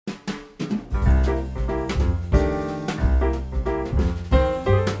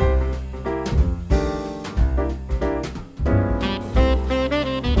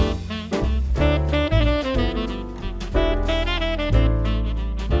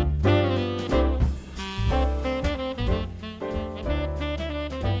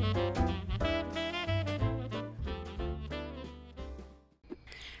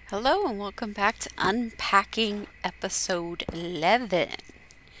Hello and welcome back to Unpacking episode 11.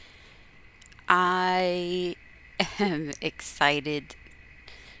 I am excited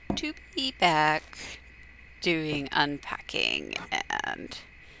to be back doing unpacking, and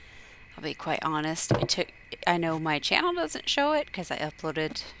I'll be quite honest, I know my channel doesn't show it because I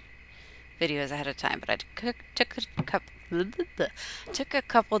uploaded videos ahead of time, but I took a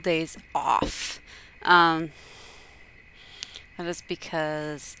couple days off. That is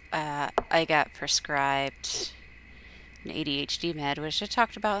because I got prescribed an ADHD med, which I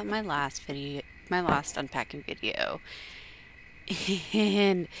talked about in my last unpacking video.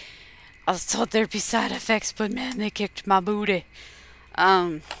 And I was told there'd be side effects, but man, they kicked my booty.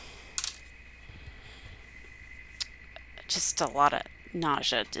 Just a lot of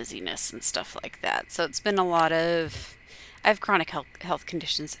nausea, dizziness, and stuff like that. So it's been a lot of... I have chronic health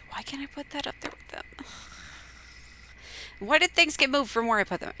conditions. Why can't I put that up there with them? Why did things get moved from where I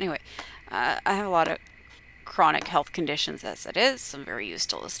put them? Anyway, I have a lot of chronic health conditions as it is. I'm very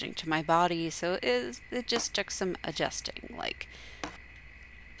used to listening to my body, so it just took some adjusting, like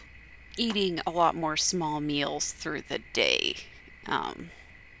eating a lot more small meals through the day. You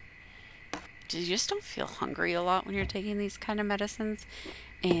just don't feel hungry a lot when you're taking these kind of medicines.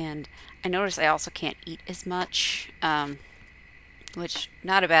 And I notice I also can't eat as much, which,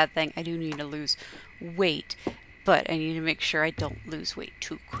 not a bad thing. I do need to lose weight, but I need to make sure I don't lose weight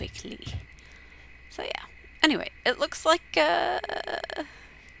too quickly. So yeah. Anyway, it looks like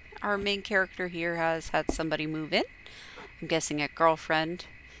our main character here has had somebody move in. I'm guessing a girlfriend,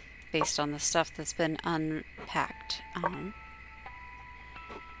 based on the stuff that's been unpacked.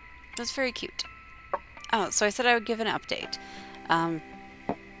 That's very cute. Oh, so I said I would give an update.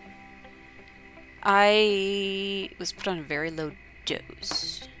 I was put on a very low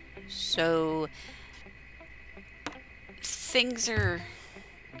dose. So... I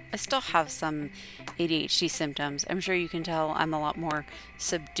still have some ADHD symptoms. I'm sure you can tell I'm a lot more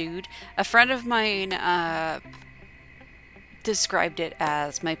subdued. A friend of mine described it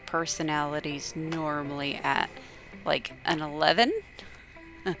as my personality's normally at like an 11.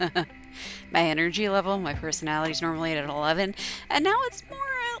 My energy level, my personality's normally at an 11, and now it's more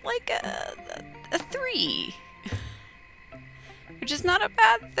at like a 3. Which is not a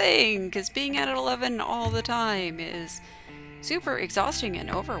bad thing, because being at an 11 all the time is super exhausting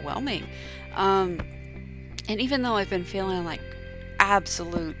and overwhelming. And even though I've been feeling like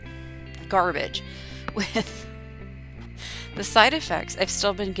absolute garbage with the side effects, I've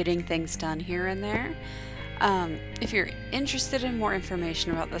still been getting things done here and there. If you're interested in more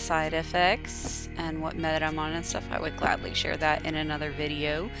information about the side effects and what med I'm on and stuff, I would gladly share that in another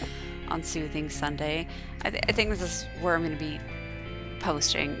video on Soothing Sunday. I think this is where I'm going to be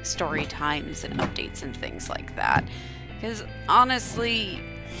posting story times and updates and things like that. Because honestly,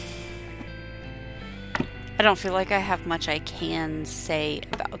 I don't feel like I have much I can say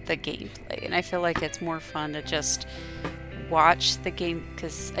about the gameplay. And I feel like it's more fun to just watch the game.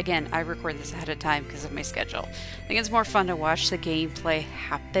 Because again, I record this ahead of time because of my schedule. I think it's more fun to watch the gameplay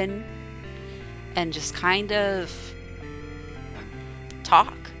happen and just kind of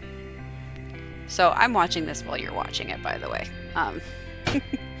talk. So I'm watching this while you're watching it, by the way.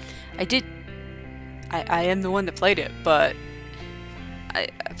 I am the one that played it, but I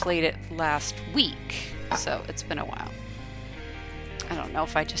played it last week, so it's been a while. I don't know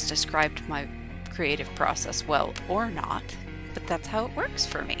if I just described my creative process well or not, but that's how it works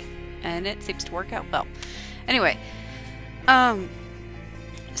for me, and it seems to work out well. Anyway, so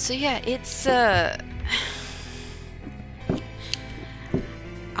yeah, it's,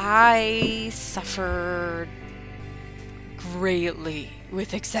 I suffered greatly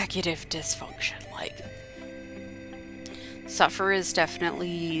with executive dysfunction. Like, suffer is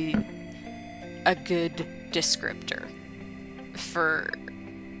definitely a good descriptor for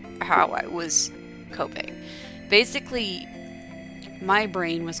how I was coping. Basically, my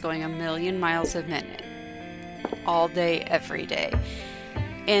brain was going a million miles a minute all day, every day,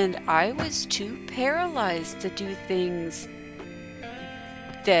 and I was too paralyzed to do things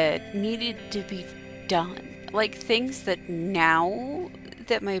that needed to be done. Like things that now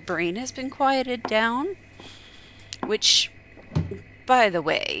that my brain has been quieted down, which, by the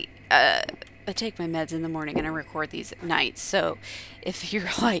way, I take my meds in the morning and I record these at night, so if you're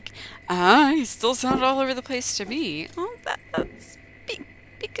like, I still sound all over the place to me, well, that's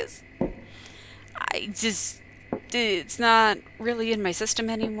because it's not really in my system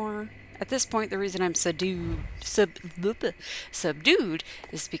anymore. At this point, the reason I'm subdued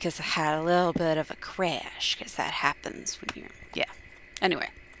is because I had a little bit of a crash, because that happens when you're, yeah. Anyway,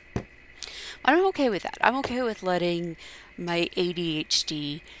 I'm okay with that. I'm okay with letting my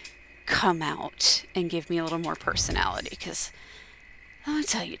ADHD come out and give me a little more personality. Because let me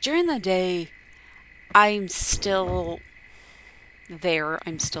tell you, during the day, I'm still there.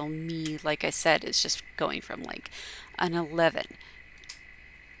 I'm still me. Like I said, it's just going from like an 11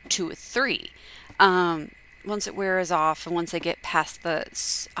 to a 3. Once it wears off and once I get past the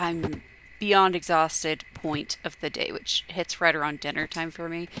I'm beyond exhausted point of the day, which hits right around dinner time for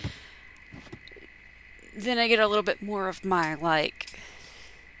me, then I get a little bit more of my like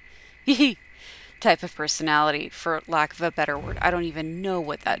type of personality, for lack of a better word. I don't even know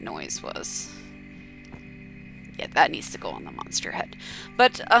what that noise was. Yeah, that needs to go on the monster head.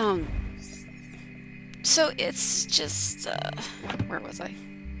 But so it's just where was I?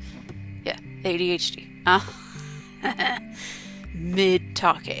 Yeah, ADHD. Mid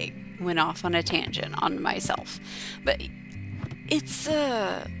talking, went off on a tangent on myself. But it's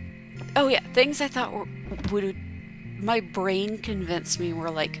oh yeah, things I thought would my brain convinced me were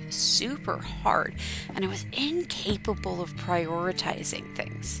like super hard, and I was incapable of prioritizing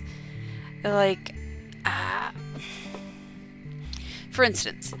things. Like, for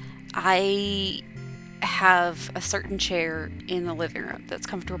instance, I have a certain chair in the living room that's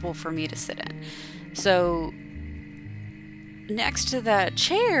comfortable for me to sit in. So next to that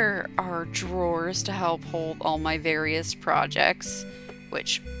chair are drawers to help hold all my various projects,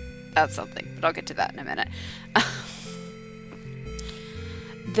 which that's something, but I'll get to that in a minute.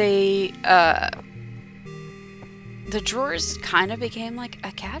 The drawers kind of became like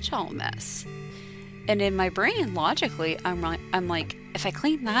a catch-all mess. And in my brain, logically, I'm like, if I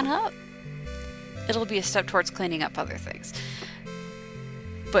clean that up, it'll be a step towards cleaning up other things.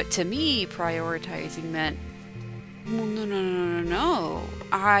 But to me, prioritizing meant, well, no.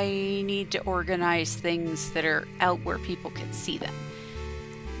 I need to organize things that are out where people can see them.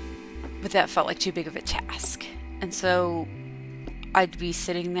 But that felt like too big of a task. And so I'd be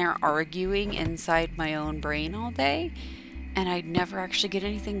sitting there arguing inside my own brain all day, and I'd never actually get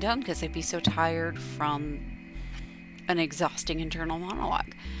anything done because I'd be so tired from an exhausting internal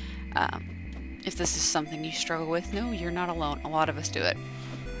monologue. If this is something you struggle with, no, you're not alone. A lot of us do it.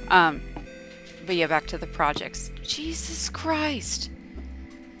 But yeah, back to the projects. Jesus Christ.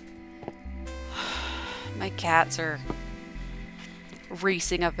 My cats are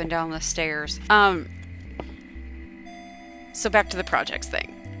racing up and down the stairs. So back to the projects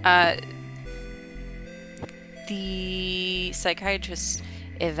thing. The psychiatrist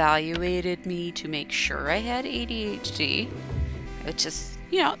evaluated me to make sure I had ADHD, which is,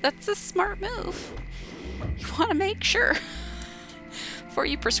 that's a smart move. You want to make sure before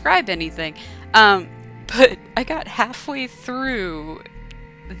you prescribe anything. But I got halfway through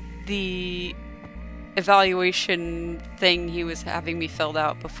the evaluation thing he was having me filled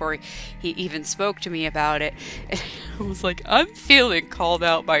out before he even spoke to me about it, and I was like, I'm feeling called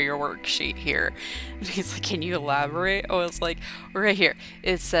out by your worksheet here. And he's like, can you elaborate? I was like, right here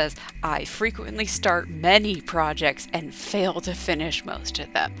it says, I frequently start many projects and fail to finish most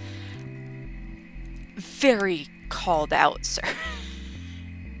of them. Very called out, sir.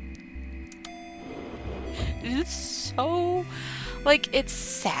 It's so, like, it's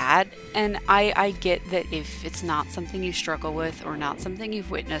sad, and I get that if it's not something you struggle with or not something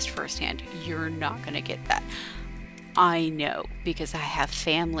you've witnessed firsthand, you're not going to get that. I know, because I have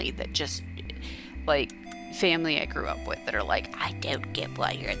family that just, like, family I grew up with that are like, I don't get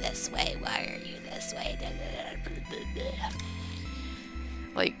why you're this way, why are you this way?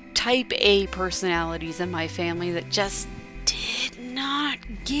 Like, type A personalities in my family that just did not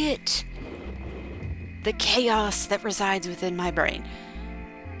get the chaos that resides within my brain.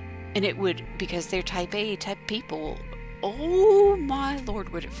 And it would, because they're type A type people, oh my lord,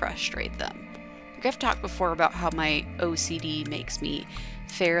 would it frustrate them. Like, I've talked before about how my OCD makes me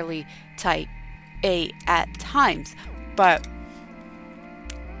fairly type A at times, but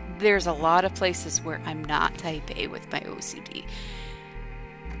there's a lot of places where I'm not type A with my OCD.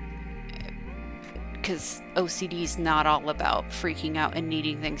 Because OCD is not all about freaking out and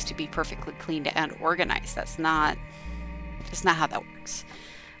needing things to be perfectly cleaned and organized. That's not how that works.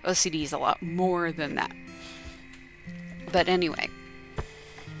 OCD is a lot more than that. But anyway,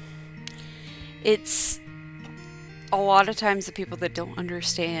 it's a lot of times the people that don't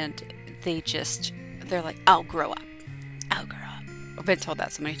understand, they're like, I'll grow up. I'll grow up. I've been told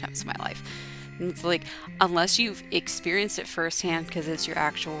that so many times in my life. And it's like, unless you've experienced it firsthand because it's your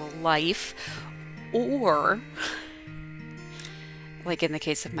actual life, or, like in the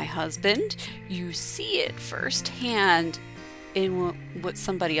case of my husband, you see it firsthand in what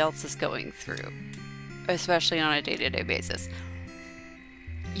somebody else is going through, especially on a day-to-day basis,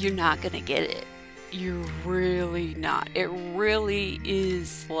 you're not going to get it. you're really not. It really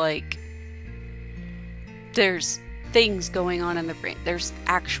is like there's things going on in the brain. There's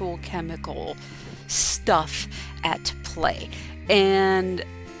actual chemical stuff at play. And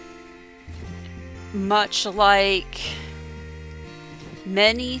much like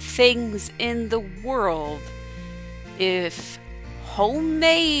many things in the world, if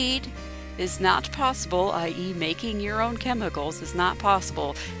homemade is not possible, i.e. making your own chemicals is not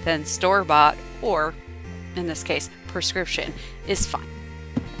possible, then store-bought, or in this case, prescription, is fine.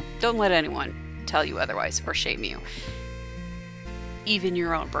 Don't let anyone tell you otherwise or shame you. Even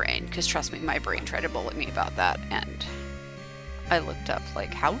your own brain, because trust me, my brain tried to bully me about that, and I looked up,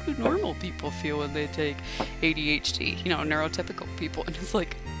 like, how do normal people feel when they take ADHD? You know, neurotypical people, and it's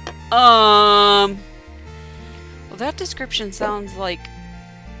like, well, that description sounds like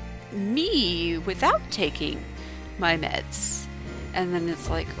me without taking my meds. And then it's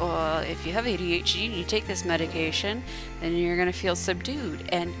like, well, if you have ADHD and you take this medication, then you're gonna feel subdued.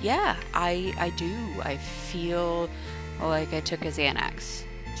 And yeah, I do. I feel like I took a Xanax,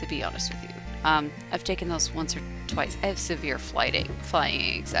 to be honest with you. I've taken those once or twice. I have severe flying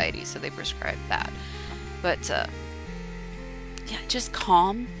anxiety, so they prescribed that. But yeah, just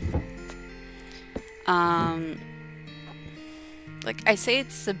calm. Like, I say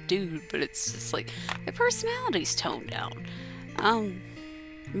it's subdued, but it's just like my personality's toned down.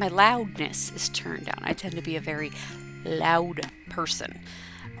 My loudness is turned down. I tend to be a very loud person,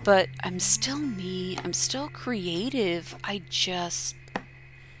 but I'm still me. I'm still creative.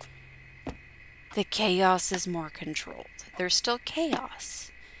 The chaos is more controlled. There's still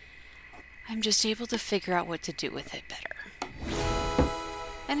chaos. I'm just able to figure out what to do with it better.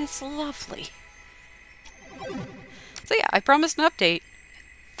 And it's lovely. So yeah, I promised an update.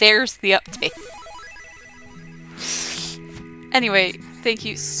 There's the update. Anyway, thank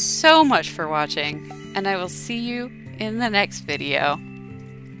you so much for watching, and I will see you in the next video.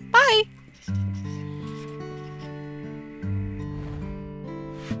 Bye!